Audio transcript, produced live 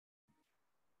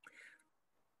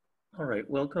All right,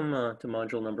 welcome to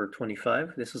module number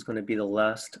 25. This is going to be the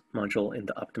last module in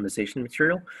the optimization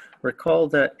material. Recall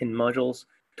that in modules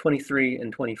 23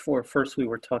 and 24, first we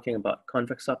were talking about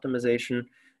convex optimization,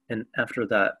 and after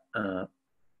that,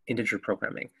 integer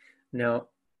programming. Now,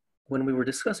 when we were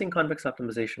discussing convex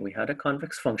optimization, we had a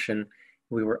convex function.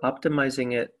 We were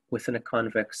optimizing it within a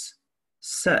convex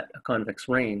set, a convex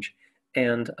range,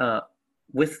 and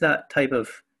with that type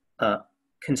of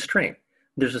constraint,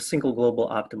 there's a single global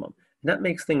optimum. And that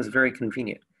makes things very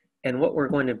convenient. And what we're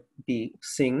going to be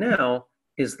seeing now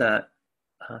is that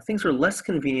things are less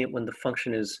convenient when the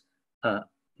function is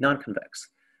non-convex.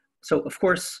 So of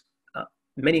course,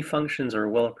 many functions are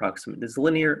well approximated. As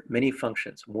linear, many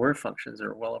functions, more functions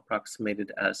are well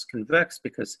approximated as convex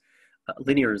because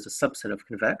linear is a subset of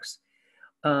convex.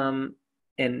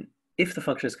 And if the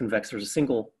function is convex, there's a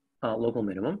single local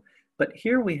minimum. But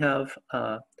here we have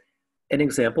an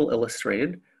example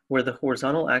illustrated where the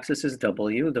horizontal axis is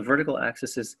W, the vertical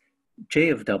axis is J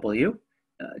of W.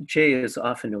 J is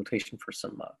often notation for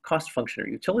some cost function or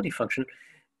utility function.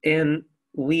 And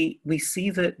we see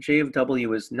that J of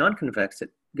W is non-convex.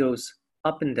 It goes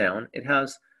up and down. It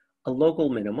has a local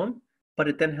minimum, but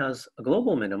it then has a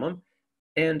global minimum.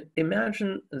 And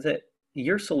imagine that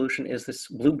your solution is this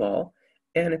blue ball,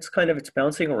 and it's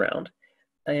bouncing around,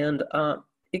 and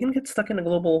it can get stuck in a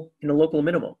local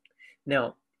minimum.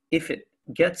 Now, if it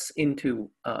gets into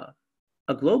a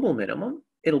global minimum,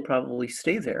 it'll probably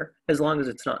stay there as long as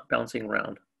it's not bouncing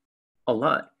around a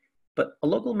lot. But a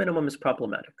local minimum is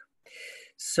problematic.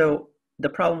 So the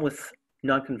problem with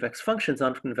non-convex functions,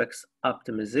 non-convex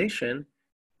optimization,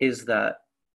 is that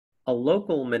a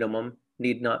local minimum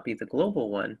need not be the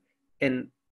global one, and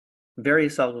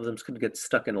various algorithms could get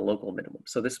stuck in a local minimum.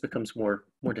 So this becomes more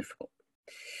difficult.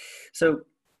 So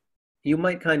you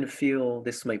might kind of feel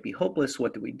this might be hopeless.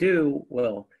 What do we do?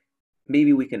 Well,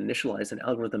 maybe we can initialize an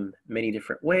algorithm many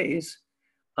different ways,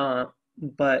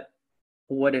 but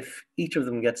what if each of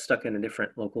them gets stuck in a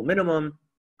different local minimum?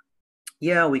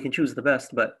 Yeah, we can choose the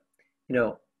best, but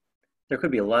there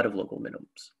could be a lot of local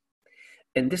minimums.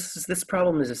 And this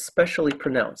problem is especially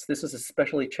pronounced. This is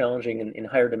especially challenging in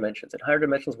higher dimensions. In higher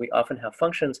dimensions, we often have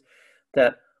functions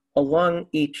that along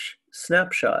each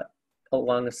snapshot,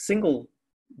 along a single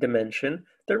dimension,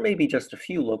 there may be just a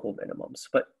few local minimums,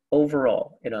 but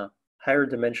overall, in a higher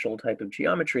dimensional type of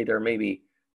geometry, there may be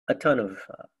a ton of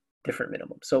different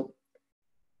minimums. So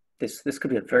this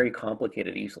could get very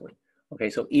complicated easily. Okay,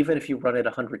 so even if you run it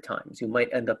 100 times, you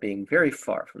might end up being very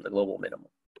far from the global minimum.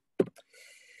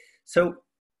 So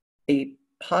a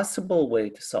possible way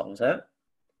to solve that,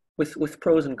 with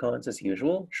pros and cons as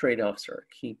usual, trade-offs are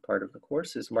a key part of the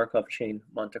course, is Markov chain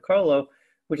Monte Carlo,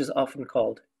 which is often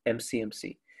called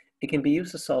MCMC. It can be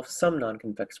used to solve some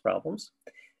non-convex problems.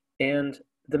 And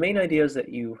the main idea is that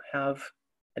you have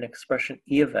an expression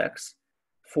E of X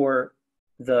for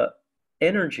the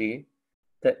energy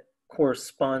that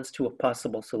corresponds to a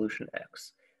possible solution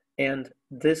X. And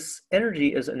this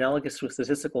energy is analogous to a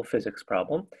statistical physics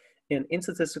problem. And in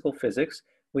statistical physics,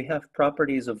 we have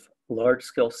properties of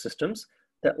large-scale systems,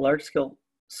 that large-scale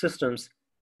systems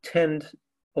tend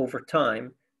over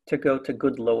time to go to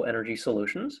good low-energy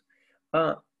solutions,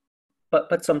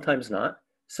 but sometimes not.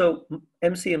 So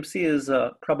MCMC is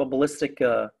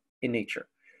probabilistic in nature.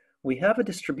 We have a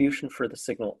distribution for the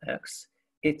signal X.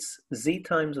 It's Z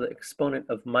times the exponent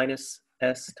of minus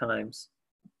S times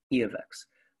E of X.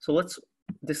 So let's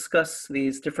discuss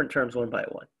these different terms one by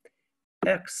one.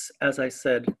 X, as I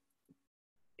said,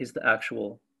 is the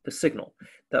signal,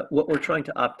 that what we're trying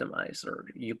to optimize, or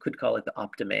you could call it the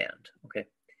optimand, okay?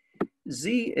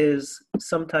 Z is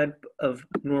some type of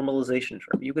normalization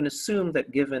term. You can assume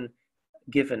that given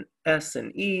S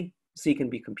and E, Z can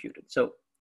be computed. So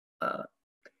I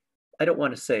don't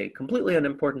want to say completely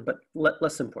unimportant, but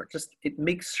less important. Just it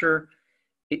makes sure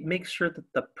that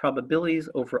the probabilities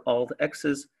over all the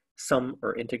X's sum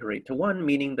or integrate to 1,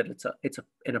 meaning that it's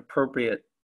an appropriate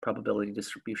probability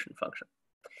distribution function.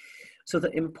 So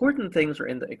the important things are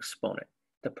in the exponent.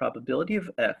 The probability of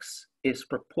X is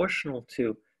proportional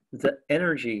to the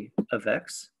energy of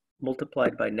X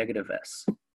multiplied by negative S.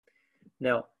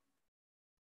 Now,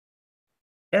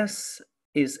 S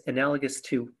is analogous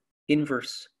to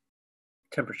inverse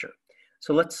temperature.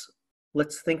 So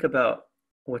let's think about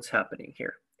what's happening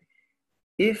here.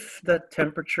 If the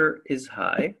temperature is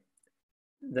high,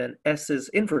 then S is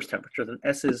inverse temperature, then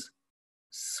S is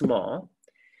small.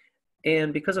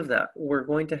 And because of that, we're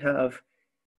going to have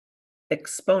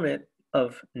exponent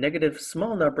of negative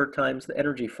small number times the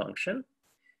energy function.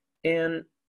 And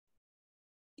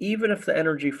even if the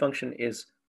energy function is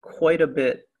quite a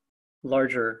bit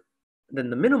larger than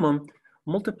the minimum,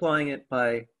 multiplying it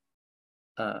by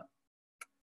a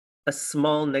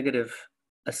small negative,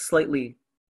 a slightly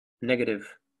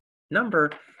negative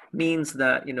number means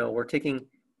that, you know, we're taking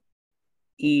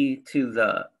e to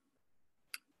the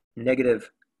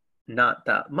negative not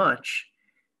that much,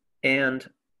 and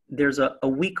there's a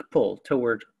weak pull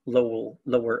toward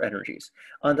lower energies.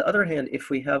 On the other hand, if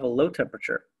we have a low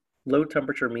temperature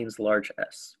means large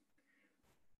S.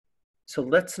 So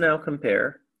let's now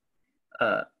compare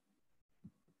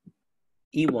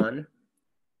E1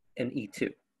 and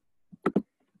E2.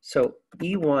 So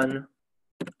E1,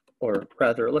 or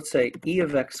rather, let's say E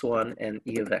of X1 and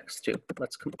E of X2.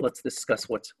 Let's discuss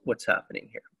what's happening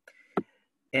here.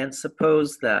 And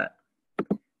suppose that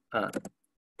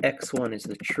X1 is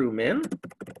the true min,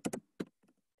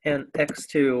 and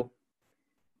X2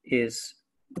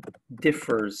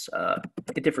 differs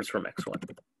from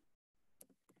X1.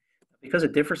 Because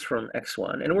it differs from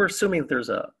X1, and we're assuming there's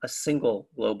a single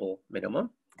global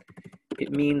minimum,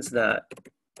 it means that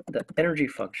the energy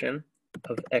function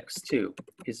of X2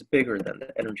 is bigger than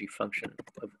the energy function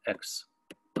of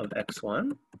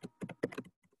X1.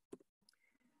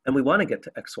 And we want to get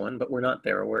to X1, but we're not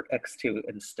there. We're at X2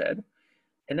 instead.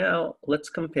 And now let's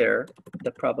compare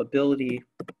the probability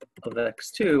of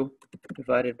X2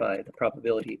 divided by the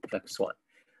probability of X1.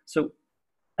 So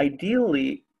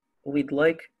ideally, we'd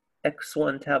like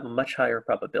X1 to have a much higher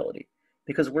probability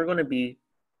because we're going to be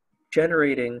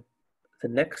generating the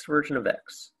next version of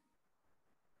X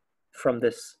from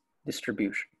this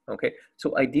distribution, okay?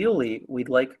 So ideally, we'd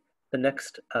like the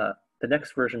next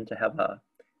version to have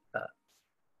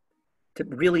to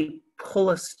really pull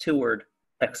us toward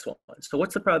X1. So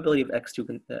what's the probability of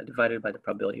X2 divided by the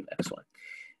probability of X1?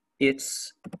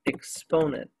 It's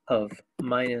exponent of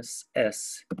minus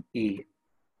SE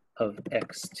of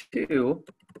X2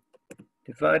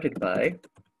 divided by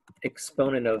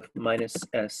exponent of minus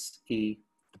SE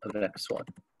of X1.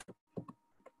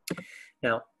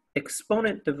 Now,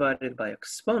 exponent divided by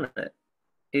exponent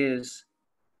is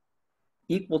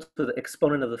equal to the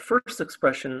exponent of the first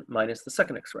expression minus the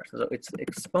second expression. So it's the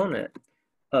exponent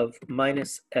of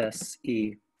minus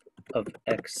SE of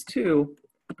X2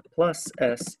 plus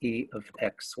SE of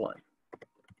X1.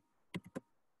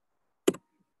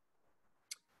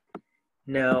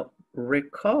 Now,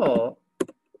 recall,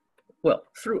 well,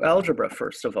 through algebra,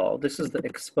 first of all, this is the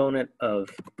exponent of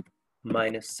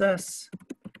minus S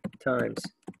times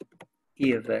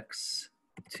E of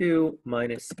X2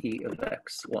 minus E of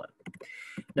X1.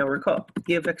 Now recall,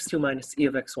 E of X2 minus E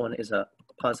of X1 is a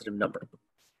positive number.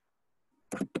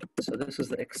 So this is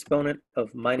the exponent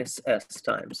of minus S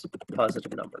times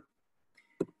positive number.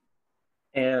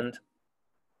 And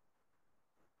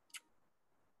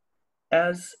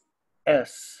as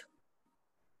S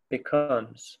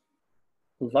becomes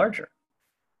larger,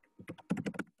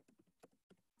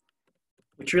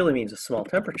 which really means a small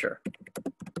temperature,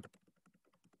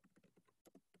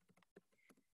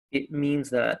 it means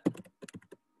that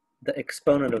the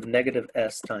exponent of negative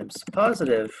S times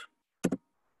positive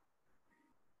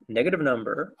negative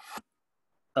number,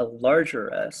 a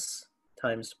larger S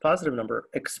times positive number,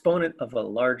 exponent of a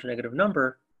large negative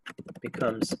number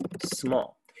becomes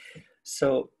small.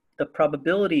 So the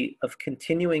probability of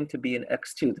continuing to be in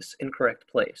X2, this incorrect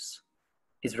place,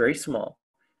 is very small,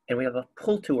 and we have a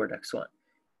pull toward X1,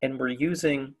 and we're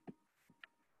using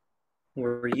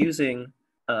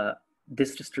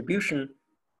this distribution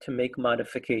to make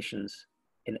modifications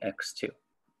in X2.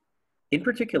 In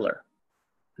particular,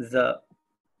 the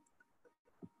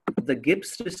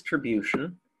Gibbs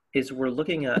distribution is we're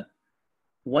looking at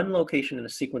one location in a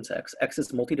sequence X. X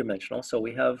is multidimensional, so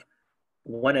we have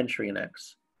one entry in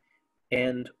X.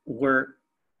 And we're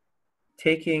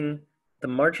taking the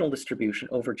marginal distribution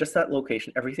over just that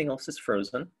location. Everything else is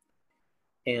frozen.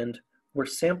 And we're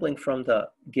sampling from the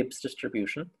Gibbs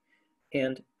distribution.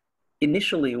 And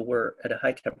initially, we're at a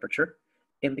high temperature.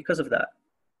 And because of that,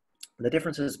 the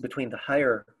differences between the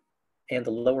higher and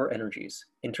the lower energies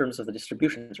in terms of the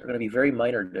distributions are going to be very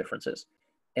minor differences.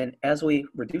 And as we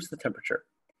reduce the temperature,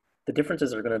 the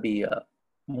differences are going to be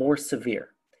more severe.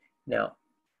 Now,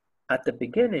 at the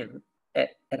beginning,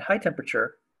 at high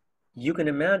temperature, you can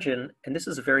imagine, and this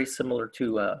is very similar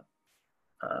to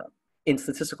in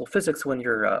statistical physics when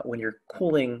you're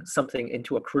cooling something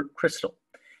into a crystal.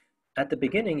 At the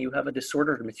beginning, you have a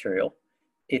disordered material.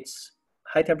 It's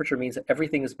high temperature means that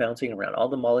everything is bouncing around. All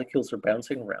the molecules are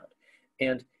bouncing around.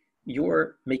 And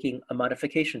you're making a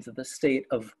modification to the state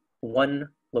of one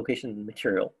location in the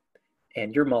material,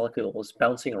 and your molecule is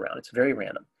bouncing around. It's very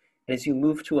random. And as you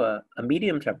move to a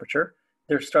medium temperature,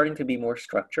 there's starting to be more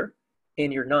structure,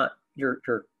 and your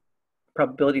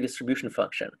probability distribution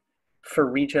function for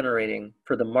regenerating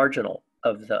for the marginal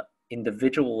of the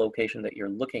individual location that you're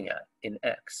looking at in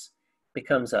X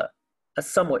becomes a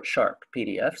somewhat sharp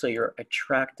PDF. So you're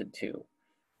attracted to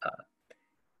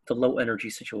the low energy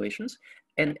situations.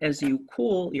 And as you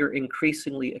cool, you're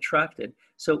increasingly attracted.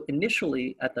 So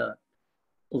initially at the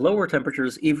lower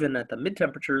temperatures, even at the mid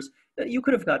temperatures, you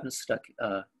could have gotten stuck.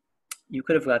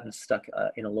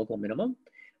 In a local minimum.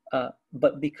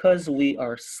 But because we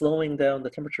are slowing down the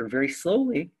temperature very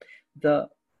slowly, the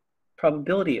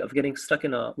probability of getting stuck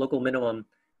in a local minimum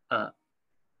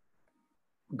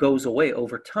goes away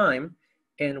over time,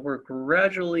 and we're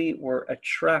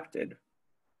attracted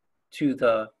to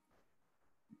the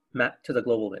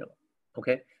global minimum.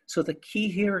 Okay, so the key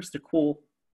here is to cool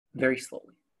very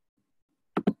slowly.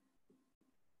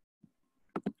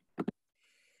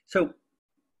 So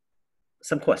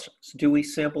some questions. Do we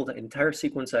sample the entire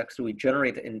sequence X? Do we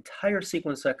generate the entire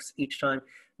sequence X each time?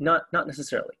 Not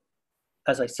necessarily.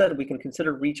 As I said, we can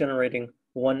consider regenerating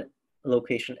one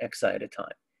location Xi at a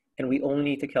time, and we only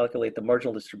need to calculate the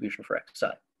marginal distribution for Xi.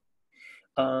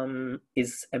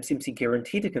 Is MCMC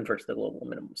guaranteed to converge to the global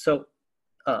minimum? So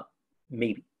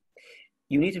maybe.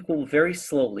 You need to cool very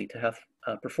slowly to have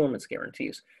performance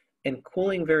guarantees. And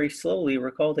cooling very slowly,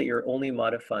 recall that you're only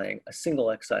modifying a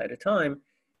single Xi at a time.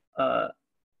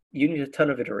 You need a ton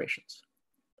of iterations.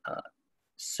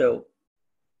 So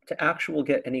to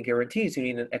get any guarantees, you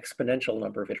need an exponential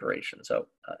number of iterations. So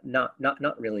not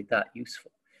really that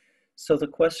useful. So the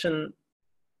question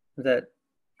that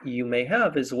you may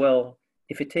have is, well,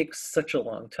 if it takes such a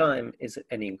long time, is it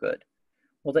any good?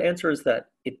 Well, the answer is that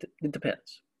it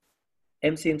depends.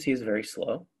 MCMC is very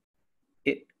slow.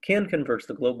 It can converge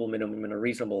the global minimum in a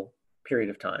reasonable period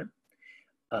of time.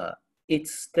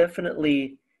 It's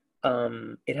definitely,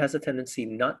 it has a tendency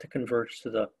not to converge to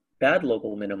the bad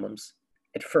local minimums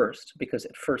at first, because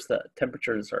at first the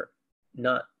temperatures are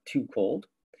not too cold.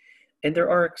 And there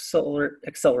are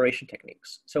acceleration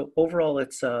techniques. So overall,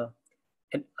 it's a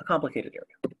complicated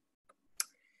area.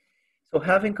 So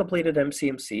having completed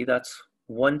MCMC, that's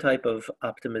one type of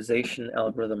optimization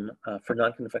algorithm for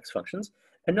non-convex functions.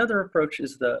 Another approach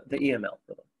is the EM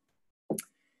algorithm.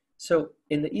 So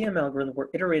in the EM algorithm, we're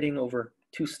iterating over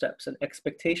two steps, an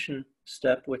expectation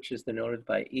step, which is denoted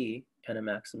by E, and a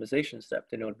maximization step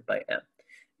denoted by M.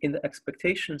 In the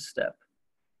expectation step,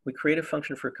 we create a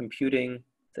function for computing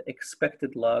the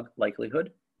expected log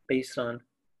likelihood based on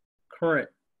current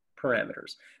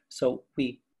parameters. So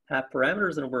we have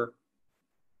parameters and we're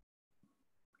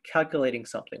calculating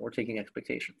something, we're taking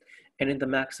expectation. And in the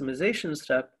maximization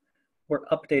step, we're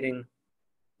updating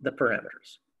the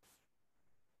parameters.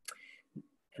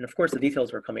 And of course, the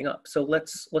details are coming up. So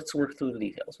let's work through the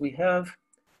details. We have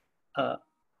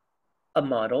a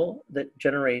model that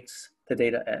generates the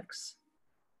data X,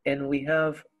 and we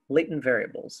have latent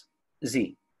variables,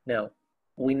 Z. Now,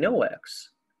 we know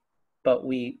X, but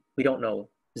we don't know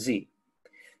Z.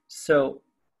 So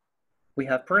we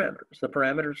have parameters. The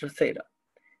parameters are theta.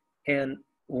 And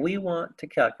we want to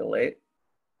calculate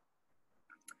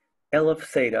L of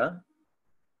theta,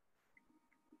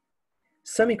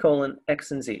 semicolon,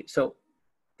 X and Z. So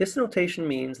this notation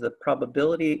means the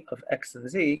probability of X and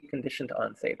Z conditioned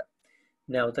on theta.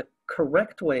 Now, the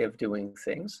correct way of doing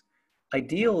things,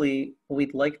 ideally,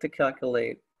 we'd like to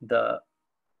calculate the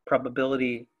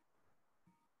probability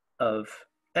of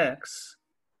X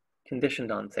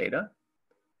conditioned on theta,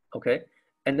 okay?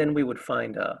 And then we would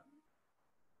find a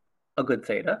good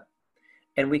theta.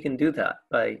 And we can do that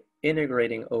by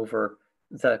integrating over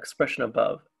the expression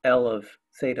above, L of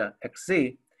theta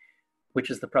xz,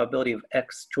 which is the probability of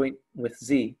X joint with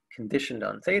Z conditioned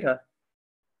on theta,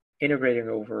 integrating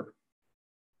over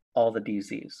all the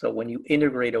dz's. So when you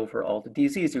integrate over all the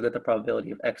dz's, you get the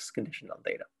probability of X conditioned on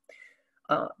theta.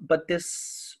 But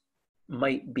this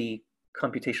might be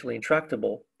computationally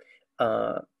intractable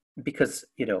because,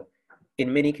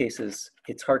 in many cases,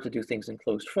 it's hard to do things in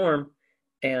closed form,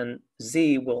 and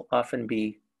Z will often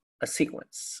be a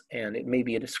sequence, and it may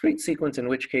be a discrete sequence, in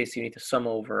which case you need to sum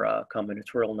over a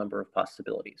combinatorial number of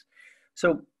possibilities.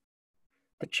 So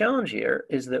the challenge here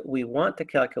is that we want to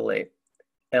calculate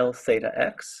L theta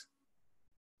X,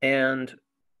 and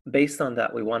based on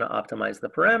that, we want to optimize the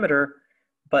parameter,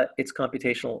 but it's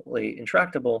computationally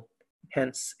intractable,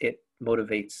 hence it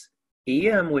motivates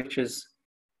EM, which is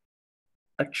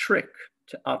a trick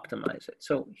to optimize it.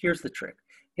 So here's the trick.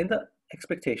 In the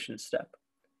expectation step,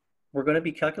 we're going to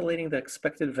be calculating the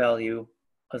expected value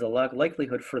of the log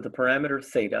likelihood for the parameter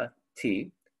theta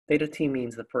t. Theta t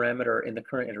means the parameter in the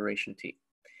current iteration t.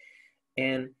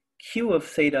 And Q of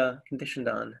theta conditioned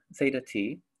on theta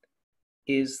t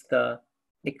is the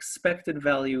expected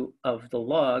value of the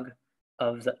log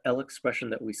of the L expression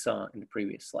that we saw in the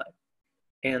previous slide.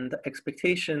 And the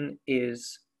expectation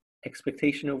is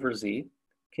expectation over Z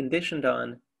conditioned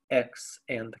on X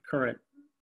and the current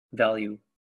value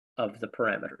of the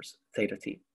parameters, theta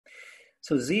t.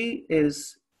 So Z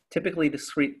is typically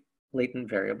discrete latent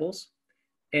variables,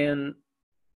 and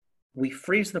we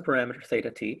freeze the parameter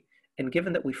theta t, and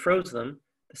given that we froze them,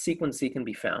 the sequence Z can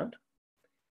be found.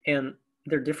 And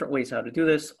there are different ways how to do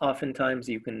this. Oftentimes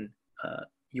you can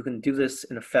do this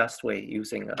in a fast way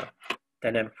using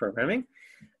dynamic programming.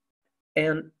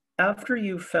 And after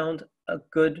you've found a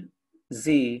good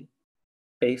Z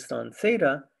based on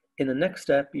theta, in the next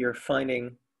step, you're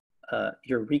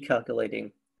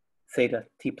recalculating theta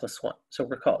t plus 1. So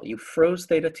recall, you froze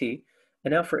theta t,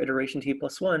 and now for iteration t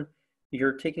plus 1,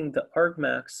 you're taking the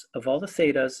argmax of all the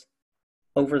thetas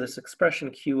over this expression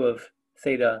q of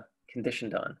theta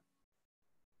conditioned on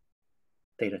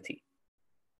theta t.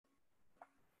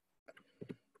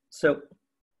 So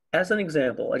as an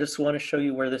example, I just want to show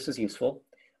you where this is useful.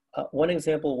 One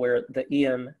example where the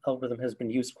EM algorithm has been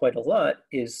used quite a lot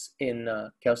is in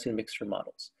Gaussian mixture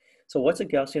models. So what's a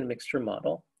Gaussian mixture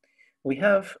model? We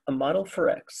have a model for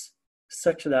X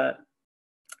such that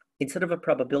instead of a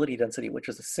probability density, which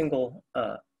is a single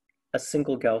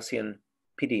Gaussian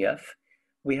PDF,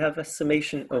 we have a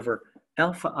summation over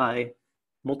alpha I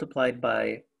multiplied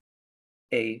by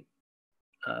a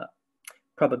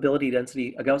probability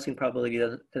density, a Gaussian probability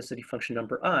density function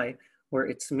number I, where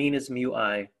its mean is mu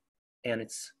I and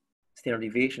its standard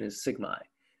deviation is sigma I.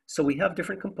 So we have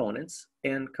different components,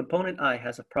 and component I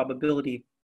has a probability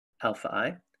alpha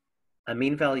I, a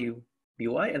mean value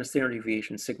mu I, and a standard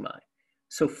deviation sigma I.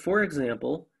 So for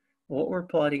example, what we're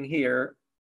plotting here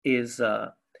is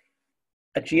a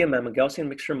GMM, a Gaussian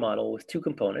mixture model with two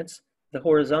components. The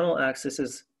horizontal axis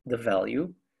is the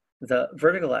value. The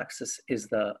vertical axis is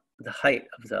the height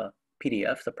of the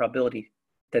PDF, the probability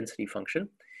density function.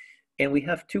 And we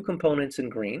have two components in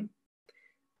green.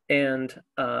 And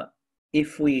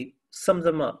if we sum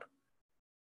them up,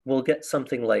 we'll get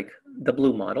something like the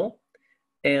blue model.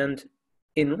 And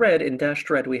in red, in dashed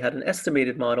red, we had an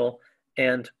estimated model.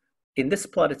 And in this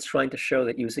plot, it's trying to show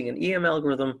that using an EM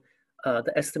algorithm,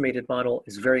 the estimated model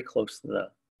is very close to the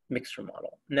mixture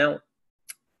model. Now,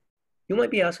 you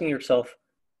might be asking yourself,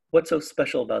 what's so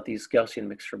special about these Gaussian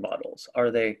mixture models?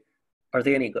 Are they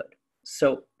any good?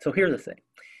 So here's the thing.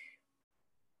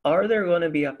 Are there going to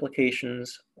be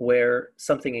applications where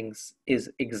something is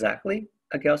exactly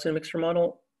a Gaussian mixture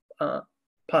model?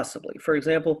 Possibly. For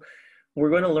example,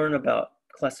 we're going to learn about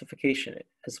classification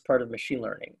as part of machine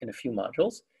learning in a few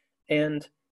modules. And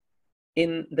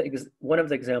in one of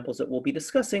the examples that we'll be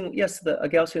discussing, yes, a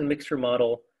Gaussian mixture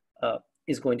model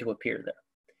is going to appear there.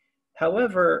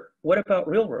 However, what about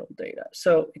real-world data?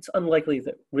 So it's unlikely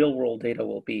that real-world data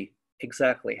will be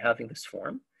exactly having this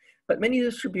form, but many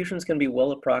distributions can be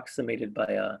well approximated by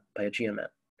a GMM.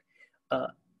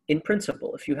 In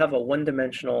principle, if you have a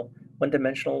one-dimensional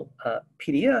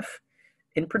PDF,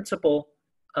 in principle,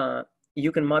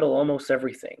 you can model almost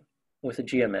everything with a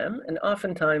GMM, and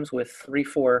oftentimes with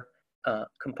 3-4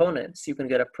 components, you can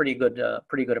get a pretty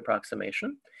good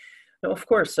approximation. Now, of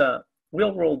course,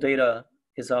 real-world data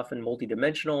is often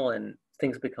multidimensional and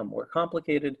things become more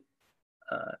complicated.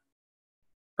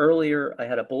 Earlier, I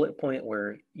had a bullet point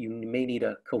where you may need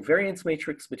a covariance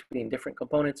matrix between different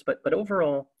components, but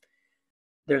overall,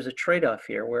 there's a trade-off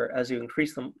here where as you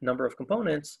increase the number of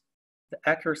components, the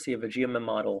accuracy of a GMM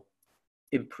model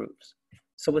improves.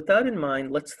 So with that in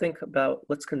mind, let's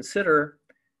consider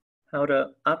how to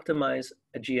optimize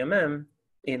a GMM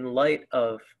in light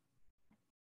of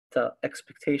the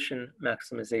expectation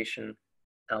maximization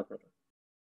algorithm.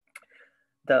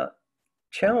 The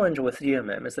challenge with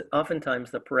GMM is that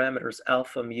oftentimes the parameters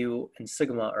alpha, mu, and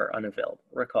sigma are unavailable.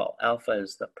 Recall, alpha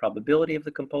is the probability of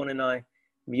the component I,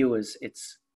 mu is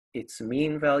its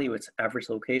mean value, its average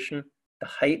location, the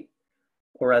height,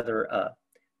 or rather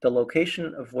the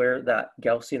location of where that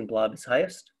Gaussian blob is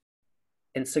highest,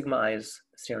 and sigma I is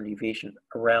standard deviation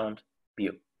around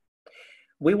mu.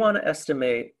 We want to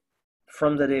estimate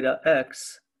from the data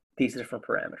X these different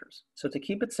parameters. So to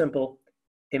keep it simple,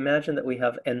 imagine that we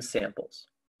have n samples,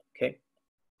 okay?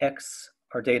 X,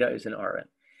 our data is in Rn.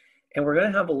 And we're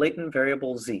going to have a latent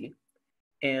variable Z,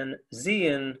 and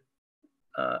Z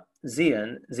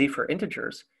for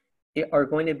integers, are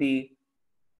going to be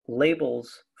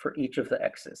labels for each of the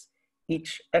X's.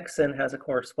 Each Xn has a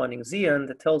corresponding Zn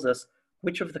that tells us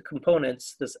which of the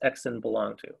components does Xn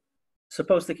belong to.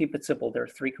 Suppose to keep it simple, there are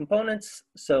 3 components,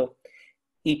 so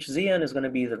each Zn is going to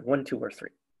be either 1, 2, or 3.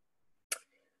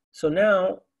 So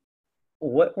now,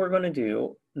 what we're going to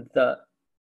do, the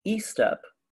E step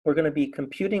we're going to be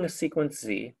computing a sequence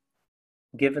Z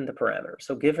given the parameters.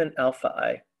 So given alpha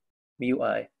I, mu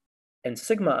I, and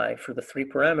sigma I for the 3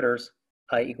 parameters,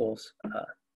 I equals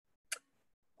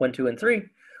 1, 2, and 3,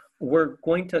 we're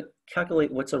going to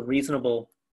calculate what's a reasonable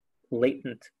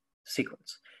latent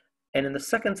sequence. And in the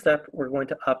second step, we're going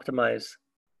to optimize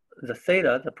the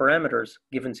theta, the parameters,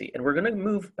 given Z. And we're going to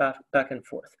move back and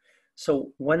forth.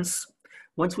 So once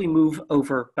we move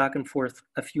over back and forth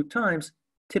a few times,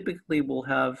 typically we'll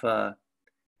have a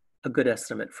good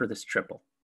estimate for this triple.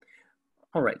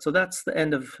 All right, so that's the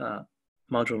end of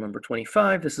module number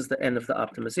 25. This is the end of the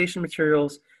optimization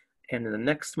materials. And in the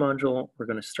next module, we're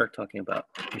going to start talking about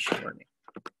machine learning.